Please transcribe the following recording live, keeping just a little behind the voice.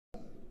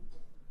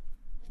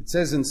It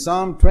says in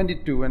Psalm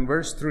 22 and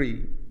verse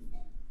 3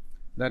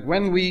 that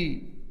when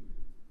we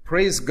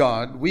praise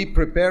God, we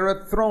prepare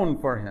a throne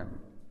for Him.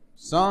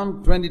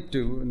 Psalm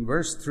 22 and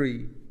verse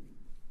 3.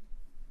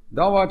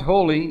 Thou art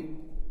holy,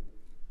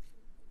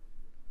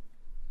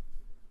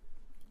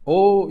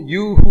 O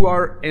you who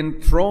are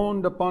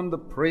enthroned upon the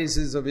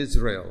praises of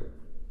Israel.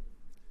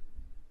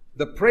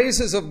 The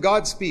praises of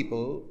God's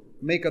people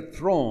make a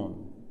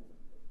throne.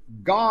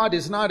 God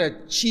is not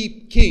a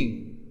cheap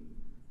king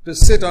to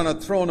sit on a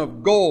throne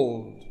of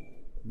gold.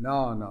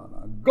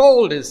 No.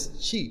 Gold is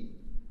cheap.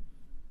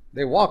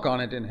 They walk on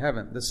it in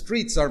heaven. The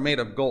streets are made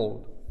of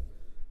gold.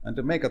 And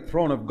to make a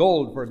throne of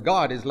gold for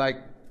God is like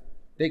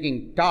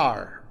taking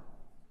tar.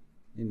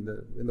 In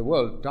the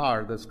world,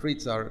 tar, the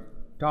streets are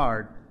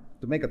tarred.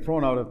 To make a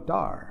throne out of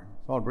tar,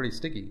 it's all pretty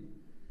sticky.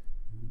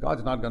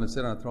 God's not going to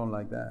sit on a throne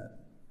like that.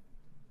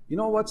 You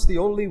know what's the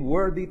only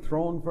worthy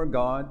throne for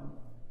God?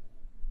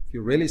 If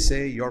you really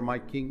say, you're my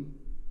king.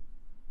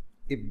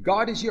 If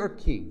God is your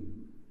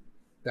king,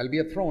 there'll be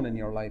a throne in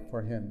your life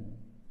for Him.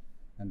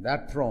 And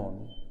that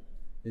throne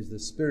is the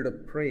spirit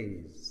of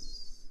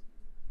praise.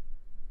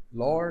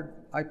 Lord,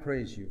 I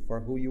praise you for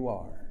who you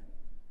are.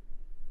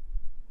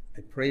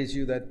 I praise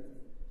you that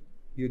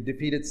you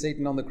defeated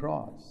Satan on the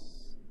cross.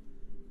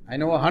 I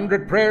know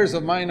 100 prayers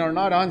of mine are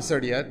not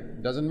answered yet.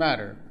 It doesn't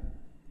matter.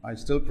 I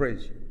still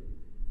praise you.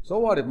 So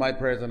what if my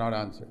prayers are not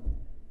answered?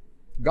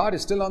 God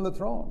is still on the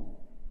throne.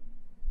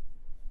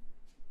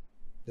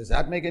 Does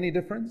that make any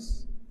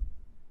difference?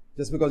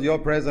 Just because your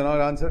prayers are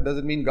not answered, does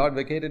it mean God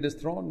vacated His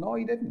throne? No,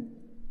 He didn't.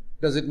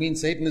 Does it mean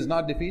Satan is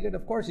not defeated?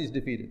 Of course he's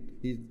defeated.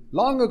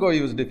 Long ago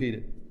he was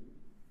defeated.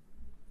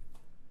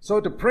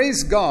 So to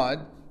praise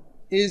God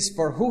is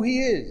for who He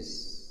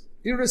is,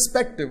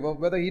 irrespective of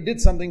whether He did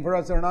something for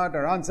us or not,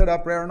 or answered our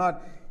prayer or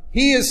not.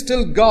 He is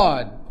still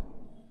God.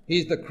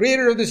 He's the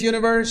creator of this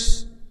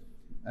universe,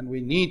 and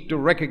we need to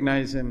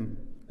recognize Him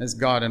as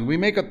God. And we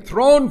make a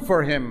throne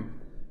for Him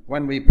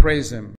when we praise Him.